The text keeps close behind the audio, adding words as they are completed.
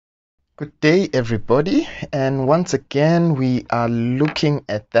Good day, everybody. And once again, we are looking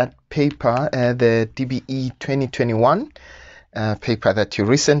at that paper, the DBE 2021 paper that you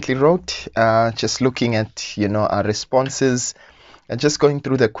recently wrote. Just looking at, our responses and just going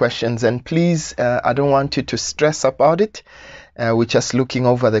through the questions. And please, I don't want you to stress about it. We're just looking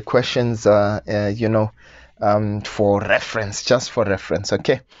over the questions, for reference, just for reference.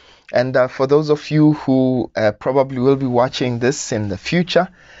 Okay. And for those of you who probably will be watching this in the future,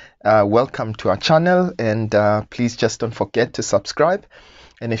 welcome to our channel, and please just don't forget to subscribe.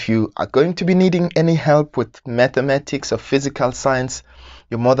 And if you are going to be needing any help with mathematics or physical science,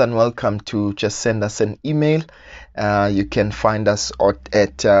 you're more than welcome to just send us an email. You can find us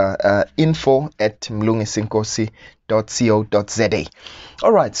at info@mlungisinkosi.co.za.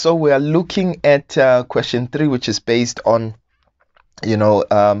 All right, so we are looking at question 3, which is based on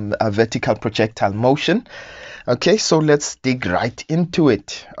a vertical projectile motion. Okay, so let's dig right into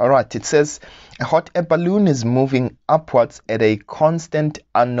it. All right, it says a hot air balloon is moving upwards at a constant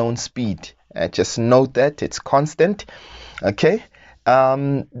unknown speed. Just note that it's constant. Okay,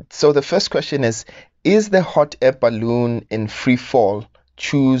 so the first question is the hot air balloon in free fall?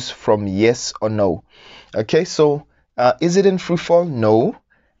 Choose from yes or no. Okay, so is it in free fall? No.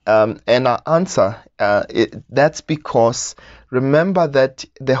 And our answer, that's because remember that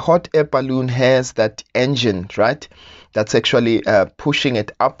the hot air balloon has that engine, right? That's actually pushing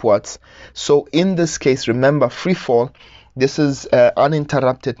it upwards. So in this case, remember, free fall, this is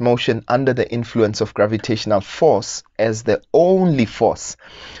uninterrupted motion under the influence of gravitational force as the only force.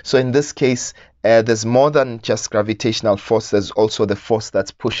 So in this case, there's more than just gravitational force. There's also the force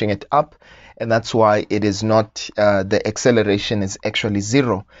that's pushing it up. And that's why it is not, the acceleration is actually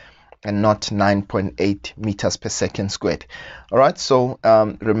 0 and not 9.8 meters per second squared. All right, so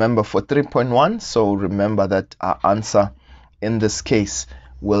remember for 3.1, so remember that our answer in this case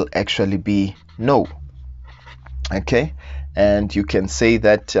will actually be no. Okay, and you can say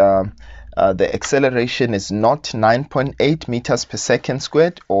that the acceleration is not 9.8 meters per second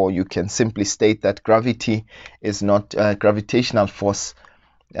squared, or you can simply state that gravity is not gravitational force.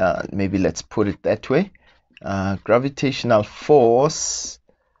 Maybe let's put it that way. Gravitational force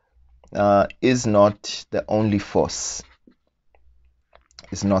is not the only force.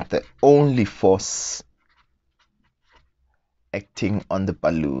 Is not the only force acting on the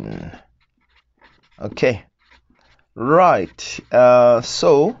balloon. Okay, right.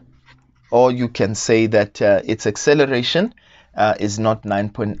 So, or you can say that its acceleration is not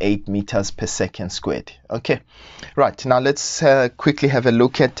 9.8 meters per second squared. Okay, right, now let's quickly have a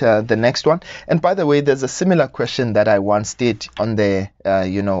look at the next one. And by the way, there's a similar question that I once did on the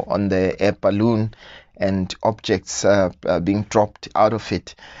on the air balloon and objects being dropped out of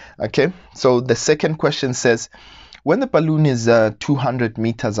it. Okay, so the second question says, when the balloon is 200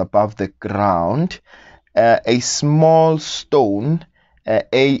 meters above the ground, a small stone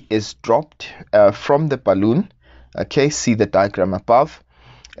A is dropped from the balloon. Okay, see the diagram above.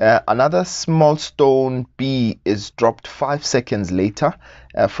 Another small stone B is dropped 5 seconds later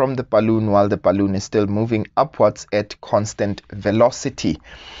from the balloon while the balloon is still moving upwards at constant velocity.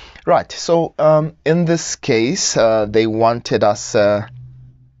 Right, so in this case, they wanted us, so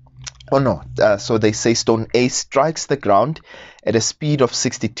they say stone A strikes the ground at a speed of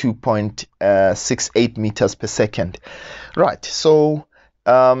 62.68 meters per second. Right, so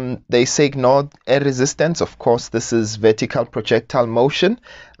they say ignore air resistance. Of course, this is vertical projectile motion.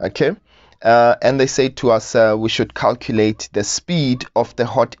 Okay, and they say to us we should calculate the speed of the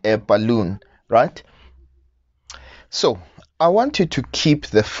hot air balloon, right? So I want you to keep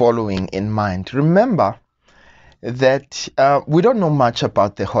the following in mind. Remember that we don't know much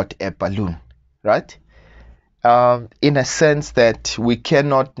about the hot air balloon, right? In a sense that we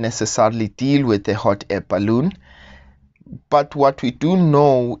cannot necessarily deal with the hot air balloon. But what we do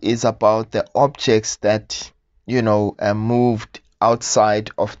know is about the objects that, moved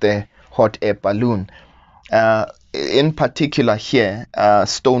outside of the hot air balloon. In particular here,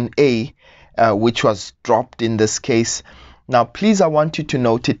 stone A, which was dropped in this case. Now, please, I want you to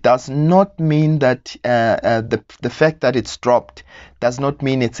note it does not mean that the fact that it's dropped does not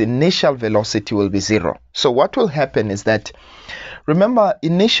mean its initial velocity will be 0. So what will happen is that, remember,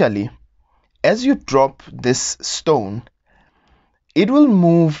 initially, as you drop this stone, it will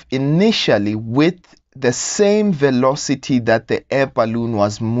move initially with the same velocity that the air balloon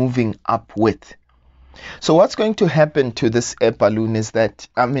was moving up with. So what's going to happen to this air balloon is that,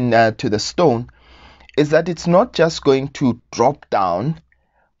 to the stone, is that it's not just going to drop down,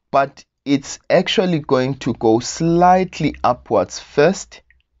 but it's actually going to go slightly upwards first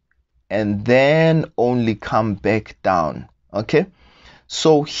and then only come back down. Okay,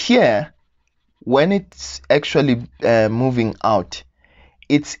 So here, when it's actually moving out,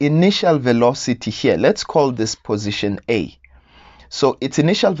 its initial velocity here, let's call this position A. So its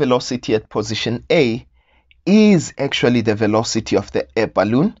initial velocity at position A is actually the velocity of the air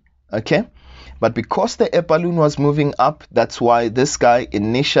balloon, okay? But because the air balloon was moving up, that's why this guy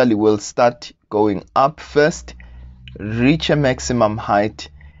initially will start going up first, reach a maximum height,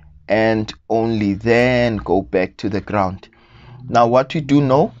 and only then go back to the ground. Now what we do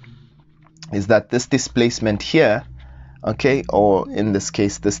know is that this displacement here, okay, or in this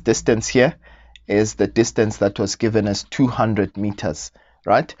case this distance here, is the distance that was given as 200 meters,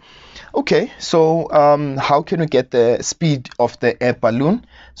 right? Okay, so how can we get the speed of the air balloon?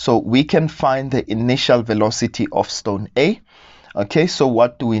 So we can find the initial velocity of stone A. Okay, so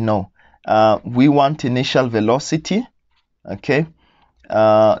what do we know? We want initial velocity, okay?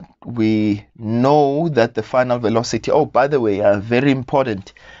 We know that the final velocity, oh, by the way, very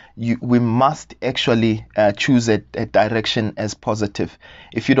important, we must actually choose a direction as positive.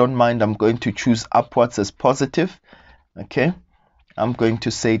 If you don't mind, I'm going to choose upwards as positive. Okay, I'm going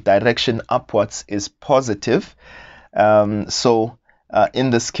to say direction upwards is positive. So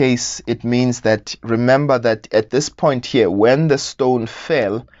in this case, it means that, remember that at this point here, when the stone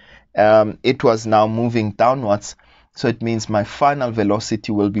fell, it was now moving downwards. So it means my final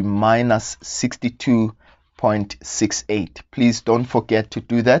velocity will be minus 62.68. Please don't forget to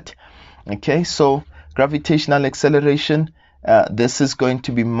do that. Okay, so gravitational acceleration, this is going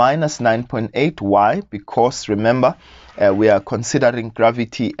to be minus 9.8. Why? Because remember, we are considering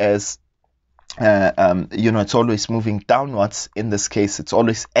gravity as you know, it's always moving downwards. In this case, it's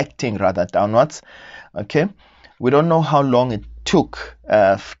always acting rather downwards. Okay, we don't know how long it took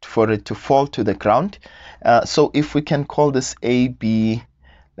for it to fall to the ground. So if we can call this A, B,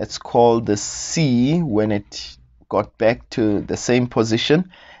 let's call this C when it got back to the same position,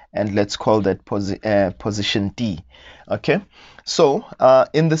 and let's call that position D. Okay, so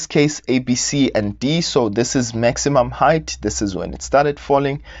in this case, A, B, C, and D, so this is maximum height. This is when it started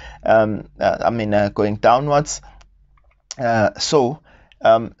falling, going downwards. So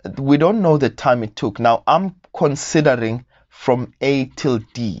we don't know the time it took. Now I'm considering from A till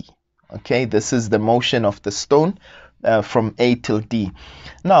D. Okay, this is the motion of the stone from A till D.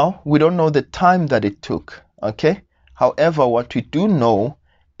 Now we don't know the time that it took. Okay, however, what we do know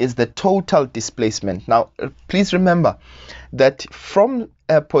is the total displacement. Now please remember that from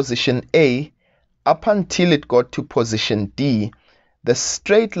position A up until it got to position D, the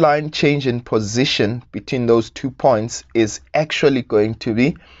straight line change in position between those 2 points is actually going to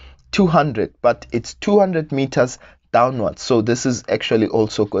be 200, but it's 200 meters downwards. So this is actually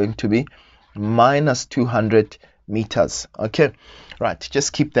also going to be minus 200 meters. Okay, right,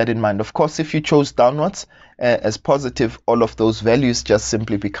 just keep that in mind. Of course, if you chose downwards as positive, all of those values just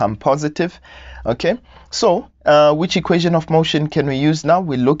simply become positive. Okay, so which equation of motion can we use now?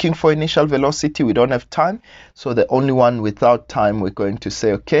 We're looking for initial velocity. We don't have time, so the only one without time, we're going to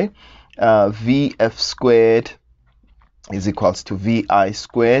say, okay, vf squared is equals to vi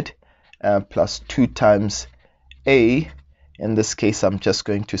squared plus 2 times a. In this case, I'm just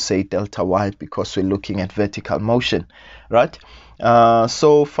going to say delta y because we're looking at vertical motion, right?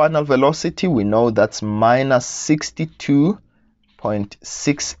 So final velocity, we know that's minus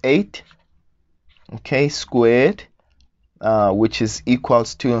 62.68, okay, squared, which is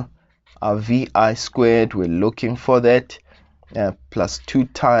equals to our vi squared. We're looking for that, plus 2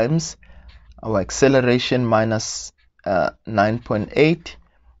 times our acceleration minus 9.8,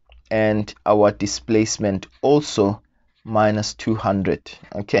 and our displacement also minus 200.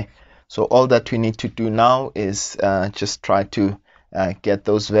 Okay, so all that we need to do now is just try to get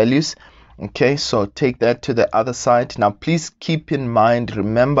those values. Okay, so take that to the other side. Now please keep in mind,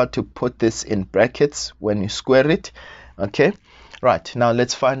 remember to put this in brackets when you square it. Okay, right, now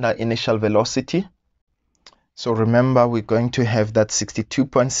let's find our initial velocity. So remember, we're going to have that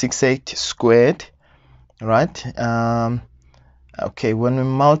 62.68 squared, right? Okay, when we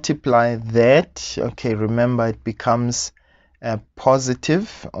multiply that, okay, remember it becomes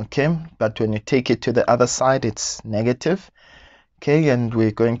positive, okay, but when you take it to the other side, it's negative. Okay, and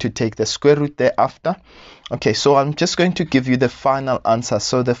we're going to take the square root thereafter. Okay, so I'm just going to give you the final answer.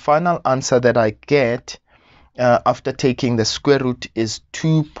 So the final answer that I get after taking the square root is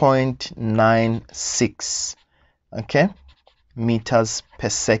 2.96, okay, meters per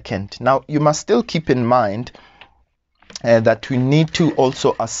second. Now you must still keep in mind that we need to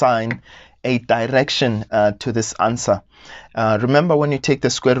also assign a direction to this answer. Remember, when you take the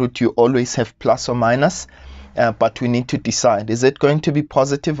square root, you always have plus or minus, but we need to decide, is it going to be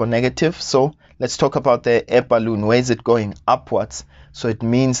positive or negative? So let's talk about the air balloon. Where is it going? Upwards. So it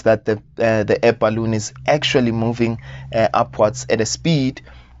means that the air balloon is actually moving upwards at a speed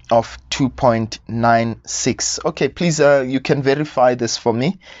of 2.96. Okay, please, you can verify this for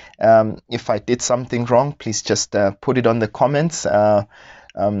me. If I did something wrong, please just put it on the comments. Yeah,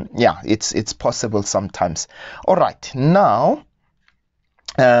 it's possible sometimes. All right, now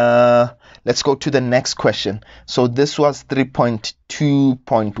let's go to the next question. So this was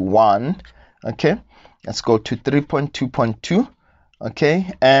 3.2.1. okay, let's go to 3.2.2. okay,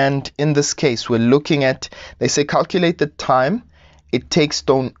 and in this case we're looking at, they say calculate the time it takes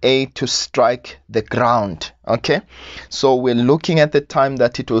stone A to strike the ground. Okay, so we're looking at the time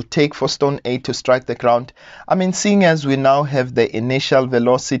that it will take for stone A to strike the ground. I mean, seeing as we now have the initial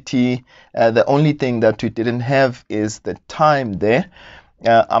velocity, the only thing that we didn't have is the time there.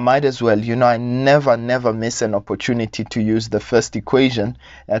 I might as well, I never miss an opportunity to use the first equation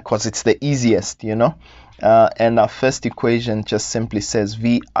because it's the easiest, and our first equation just simply says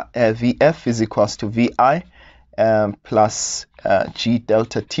VF is equals to VI plus G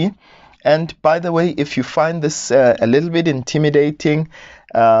delta T. And by the way, if you find this a little bit intimidating,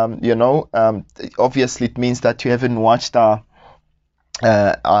 obviously it means that you haven't watched our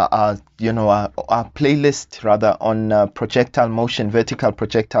playlist rather on projectile motion, vertical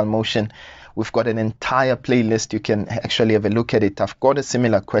projectile motion. We've got an entire playlist. You can actually have a look at it. I've got a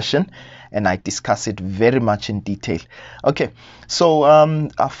similar question and I discuss it very much in detail. Okay, so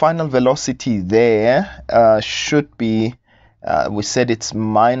our final velocity there should be, we said it's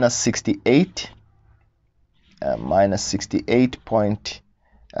minus 62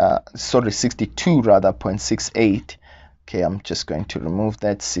 rather 0.68. Okay, I'm just going to remove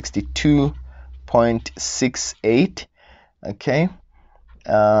that, 62.68. okay,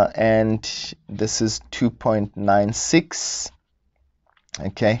 and this is 2.96.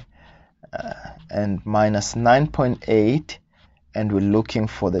 okay, and minus 9.8, and we're looking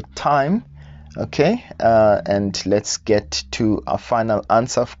for the time. Okay, and let's get to our final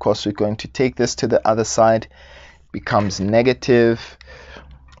answer. Of course, we're going to take this to the other side, becomes negative.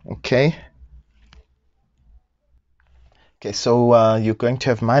 Okay, so you're going to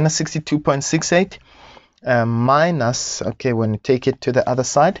have minus 62.68 minus, okay, when you take it to the other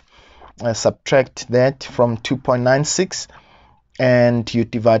side, subtract that from 2.96 and you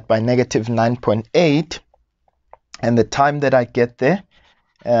divide by negative 9.8, and the time that I get there,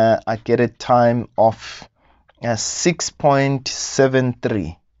 I get a time of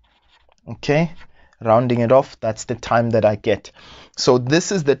 6.73. okay, rounding it off, that's the time that I get. So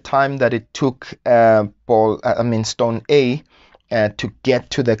this is the time that it took stone A to get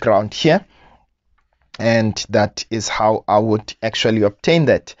to the ground here, and that is how I would actually obtain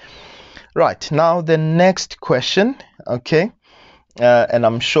that. Right, now the next question. Okay, and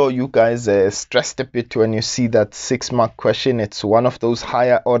I'm sure you guys are stressed a bit when you see that 6-mark question. It's one of those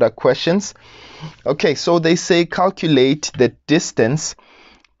higher order questions. Okay, so they say calculate the distance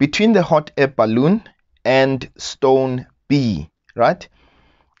between the hot air balloon and stone B, right,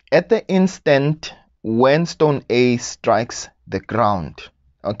 at the instant when stone A strikes the ground.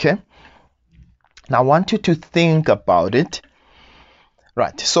 Okay, now I want you to think about it.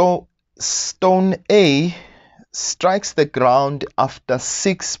 Right, so stone A strikes the ground after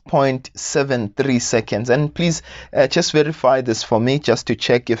 6.73 seconds, and please just verify this for me just to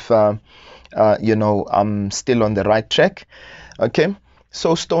check if I'm still on the right track. Okay,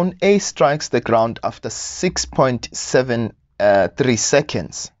 so stone A strikes the ground after 6.73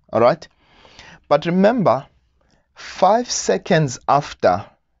 seconds. All right, but remember, 5 seconds after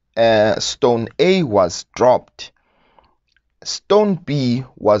stone A was dropped, stone B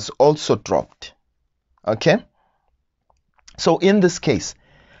was also dropped. Okay, so in this case,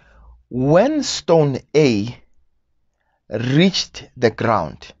 when stone A reached the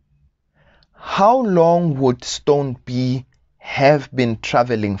ground, how long would stone B have been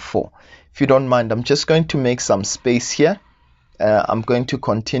traveling for? If you don't mind, I'm just going to make some space here. I'm going to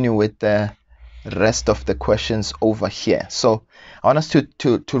continue with the rest of the questions over here. So I want us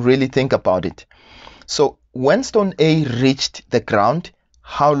to really think about it. So when stone A reached the ground,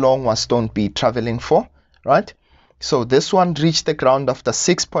 how long was stone B traveling for, right? So this one reached the ground after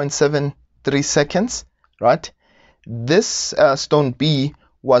 6.73 seconds, right? This stone B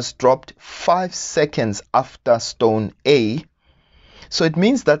was dropped 5 seconds after stone A. So it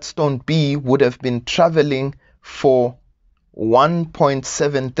means that stone B would have been traveling for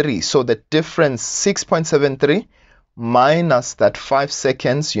 1.73. So the difference, 6.73 minus that 5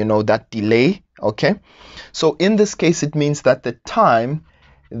 seconds, that delay. Okay, so in this case, it means that the time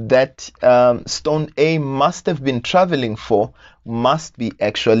that stone A must have been traveling for must be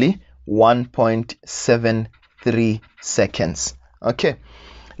actually 1.73 seconds. Okay,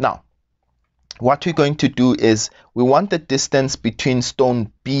 now what we're going to do is we want the distance between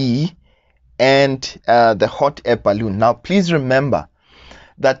stone B and the hot air balloon. Now please remember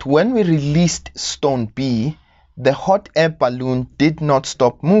that when we released stone B, the hot air balloon did not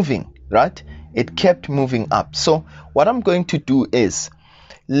stop moving, right? It kept moving up. So what I'm going to do is,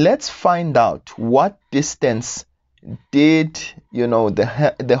 let's find out what distance did,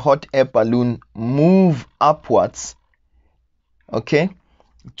 the hot air balloon move upwards, okay,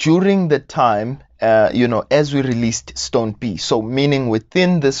 during the time, as we released stone B. So meaning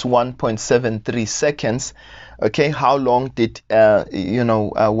within this 1.73 seconds, okay, how long did,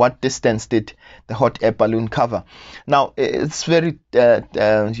 what distance did the hot air balloon cover? Now, it's very,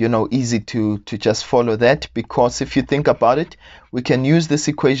 easy to just follow that, because if you think about it, we can use this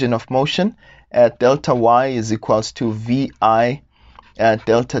equation of motion. Delta y is equals to VI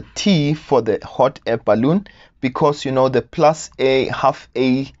delta t for the hot air balloon, because the plus a half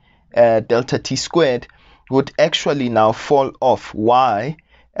a delta t squared would actually now fall off. Why?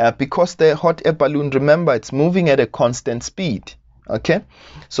 Because the hot air balloon, remember, it's moving at a constant speed. Okay,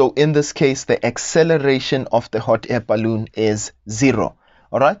 so in this case the acceleration of the hot air balloon is 0.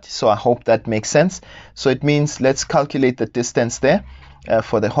 All right, so I hope that makes sense. So it means, let's calculate the distance there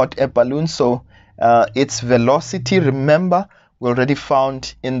for the hot air balloon. So its velocity, remember, we already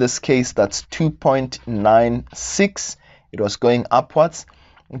found in this case that's 2.96. It was going upwards,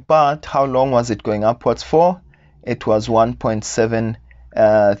 but how long was it going upwards for? It was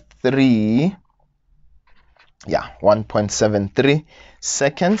 1.73, 1.73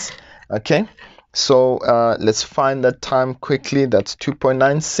 seconds. Okay, so let's find that time quickly. That's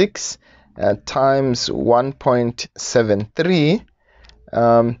 2.96 times 1.73,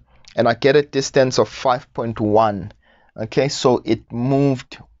 and I get a distance of 5.1. Okay, so it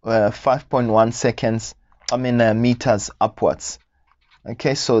moved 5.1 seconds, meters upwards.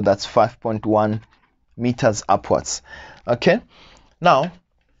 Okay, so that's 5.1 meters upwards. Okay, now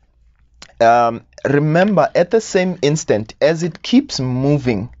remember, at the same instant as it keeps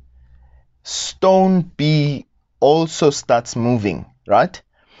moving, stone B also starts moving, right?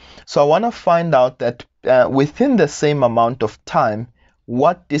 So I want to find out that within the same amount of time,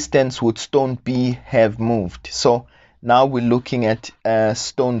 what distance would stone B have moved? So now we're looking at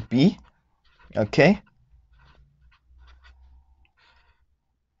stone B. Okay,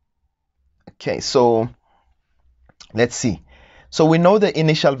 so let's see. So we know the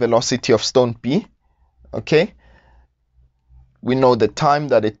initial velocity of stone B. Okay, we know the time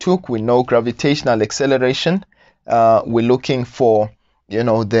that it took. We know gravitational acceleration. We're looking for,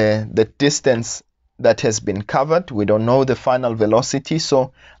 the distance that has been covered. We don't know the final velocity,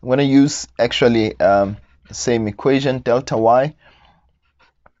 so I'm going to use actually same equation, delta y,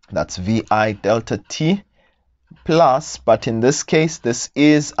 that's VI delta t, plus, but in this case this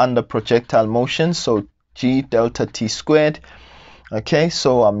is under projectile motion, so g delta t squared. Okay,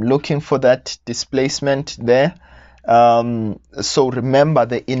 so I'm looking for that displacement there. So remember,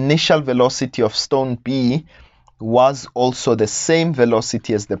 the initial velocity of stone B was also the same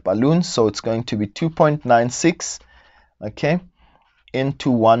velocity as the balloon, so it's going to be 2.96, okay,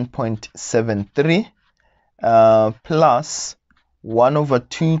 into 1.73 plus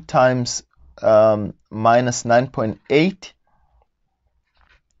 1/2 times minus 9.8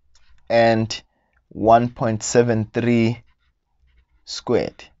 and 1.73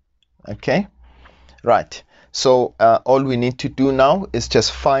 squared. Okay, right. So all we need to do now is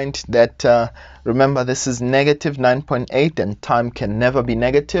just find that, remember, this is negative 9.8 and time can never be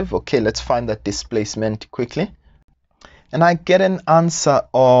negative. Okay, let's find that displacement quickly. And I get an answer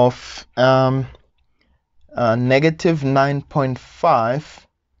of negative 9.5,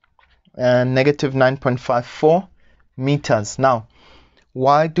 negative 9.54 meters. Now,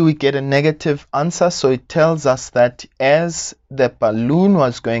 why do we get a negative answer? So it tells us that as the balloon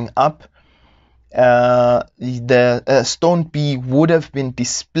was going up, the stone B would have been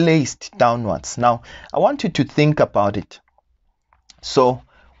displaced downwards. Now, I want you to think about it. So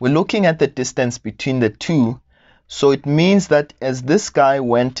we're looking at the distance between the two. So it means that as this guy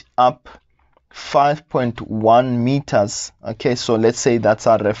went up 5.1 meters, okay, so let's say that's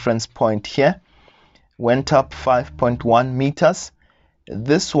our reference point here, went up 5.1 meters.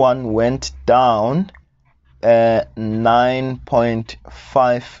 This one went down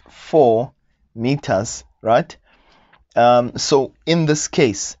 9.54 meters, right? So in this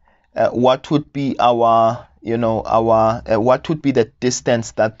case, what would be our, what would be the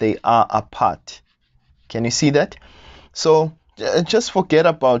distance that they are apart? Can you see that? So just forget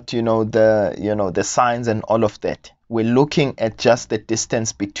about, the signs and all of that. We're looking at just the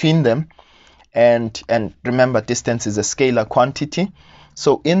distance between them. and remember, distance is a scalar quantity.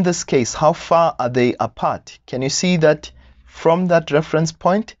 So in this case, how far are they apart? Can you see that from that reference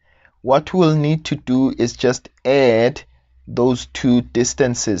point? What we'll need to do is just add those two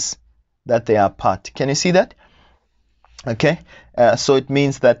distances that they are apart. Can you see that? Okay, so it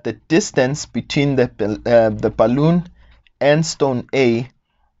means that the distance between the balloon and stone A,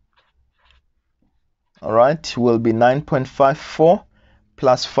 all right, will be 9.54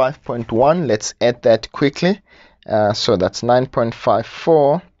 plus 5.1. Let's add that quickly. So that's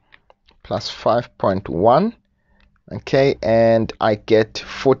 9.54 plus 5.1. Okay, and I get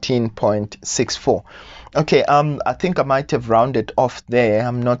 14.64. Okay, I think I might have rounded off there.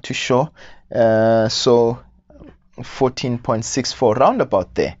 I'm not too sure. So 14.64,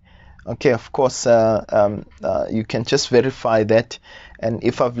 roundabout there. Okay, of course, you can just verify that, and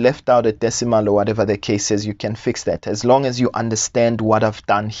if I've left out a decimal or whatever the case is, you can fix that as long as you understand what I've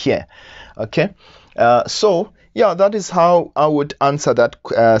done here. Okay, so yeah, that is how I would answer that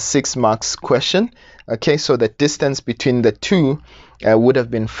 6 marks question. Okay, so the distance between the two would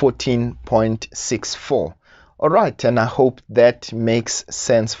have been 14.64. All right, and I hope that makes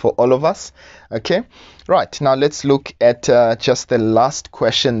sense for all of us. Okay, right, now let's look at just the last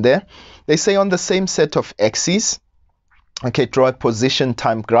question there. They say on the same set of axes, okay, draw a position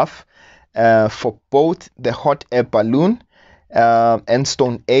time graph for both the hot air balloon and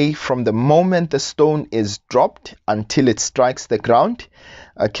stone A from the moment the stone is dropped until it strikes the ground.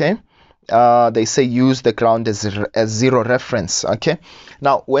 Okay, they say use the ground as zero reference. Okay,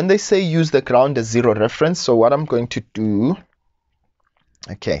 now when they say use the ground as zero reference, so what I'm going to do,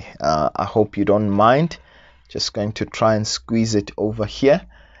 okay, I hope you don't mind, just going to try and squeeze it over here.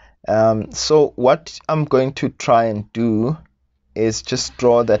 So what I'm going to try and do is just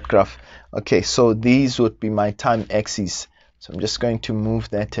draw that graph. Okay, so these would be my time axes, so I'm just going to move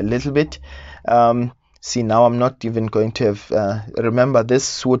that a little bit. See, now I'm not even going to have, remember,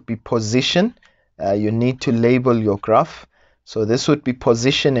 this would be position. You need to label your graph. So this would be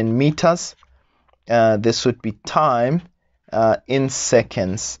position in meters. This would be time in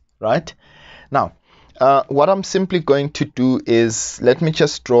seconds, right? Now, what I'm simply going to do is, let me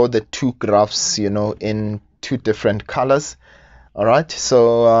just draw the two graphs, you know, in two different colors. All right,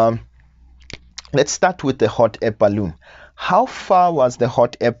 so let's start with the hot air balloon. How far was the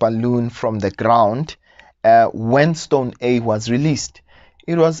hot air balloon from the ground when stone A was released?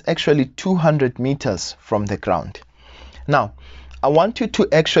 It was actually 200 meters from the ground. Now, I want you to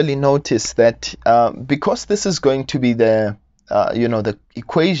actually notice that because this is going to be the, the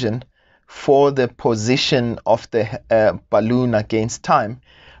equation for the position of the balloon against time,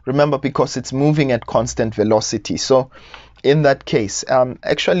 remember, because it's moving at constant velocity. So in that case,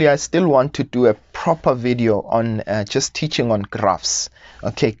 actually, I still want to do a proper video on just teaching on graphs,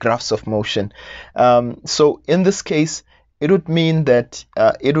 okay, graphs of motion. So in this case, it would mean that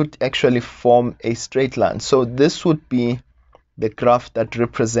it would actually form a straight line. So this would be the graph that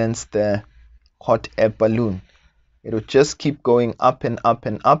represents the hot air balloon. It would just keep going up and up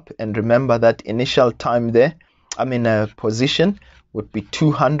and up. And remember that initial time there, position would be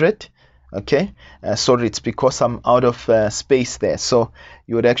 200. Okay, sorry, it's because I'm out of space there. So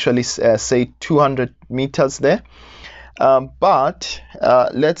you would actually say 200 meters there. But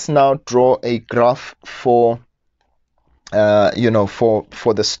let's now draw a graph for, for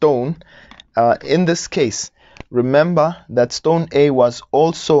the stone. In this case, remember that stone A was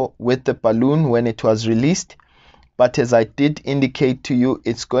also with the balloon when it was released. But as I did indicate to you,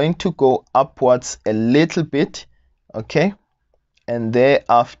 it's going to go upwards a little bit. Okay, and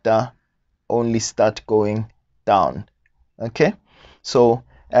thereafter only start going down. Okay, so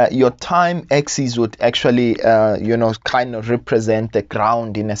your time axis would actually kind of represent the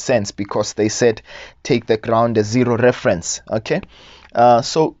ground in a sense, because they said take the ground as zero reference. Okay,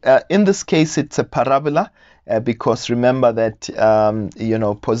 so in this case it's a parabola, because remember that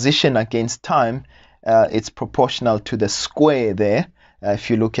position against time, it's proportional to the square there.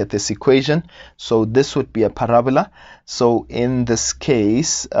 If you look at this equation, so this would be a parabola. So in this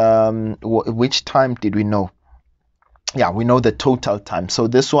case, which time did we know? Yeah, we know the total time. So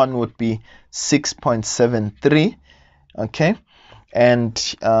this one would be 6.73. Okay,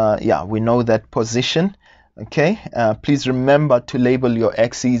 and yeah, we know that position. Okay, please remember to label your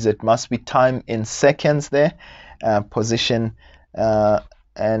axes. It must be time in seconds there, position,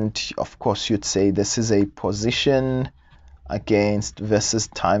 and of course you'd say this is a position against versus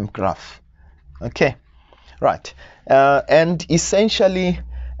time graph. Okay, right, and essentially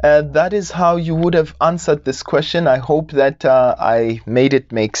that is how you would have answered this question. I hope that I made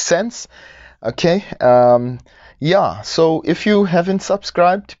it make sense. Okay, Yeah, so if you haven't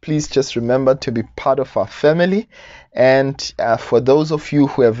subscribed, please just remember to be part of our family. And for those of you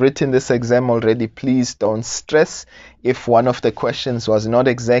who have written this exam already, please don't stress if one of the questions was not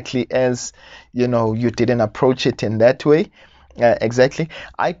exactly as, you didn't approach it in that way. Exactly.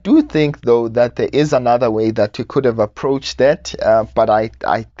 I do think, though, that there is another way that you could have approached that, but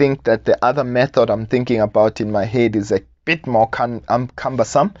I think that the other method I'm thinking about in my head is a bit more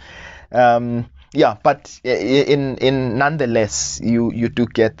cumbersome. Yeah, but in nonetheless, you do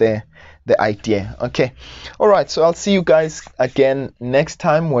get the idea. Okay, all right. So I'll see you guys again next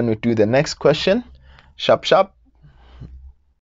time when we do the next question. Sharp, sharp.